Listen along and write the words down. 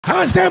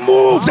as they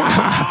moved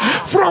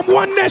from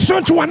one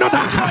nation to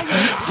another,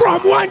 from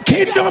one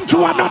kingdom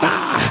to another.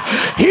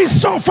 He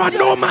suffered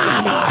no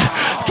man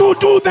to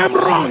do them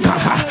wrong.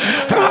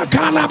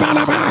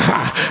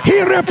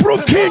 He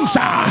reproved kings.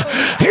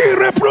 He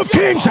reproved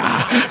kings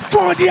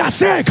for their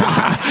sake,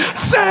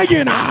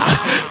 saying,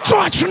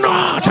 touch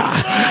not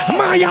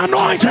my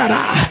anointed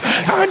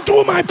and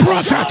do my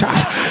prophet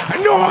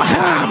no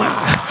harm.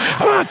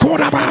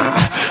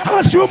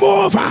 As you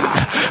move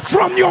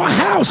from your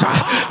house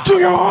to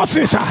your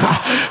office,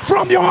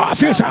 from your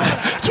office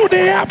to the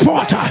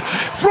airport,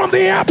 from the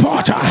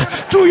airport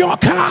to your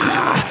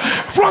car,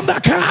 from the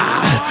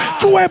car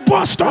to a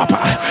bus stop,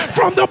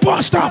 from the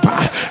bus stop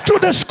to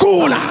the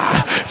school,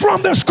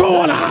 from the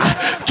school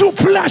to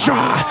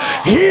pleasure.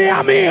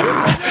 Hear me.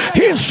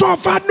 He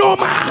suffered no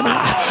man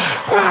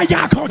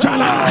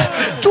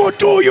to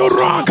do you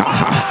wrong.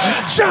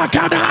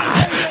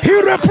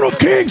 He reproved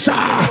kings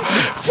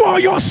for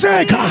your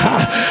sake,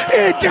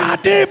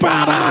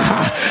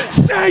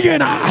 saying,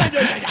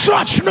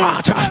 touch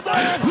not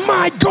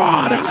my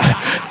God,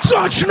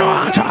 touch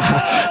not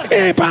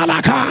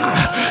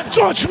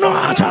touch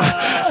not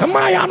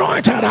my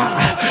anointed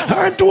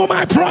and do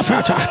my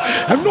prophet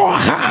no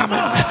harm.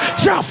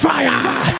 Shall fire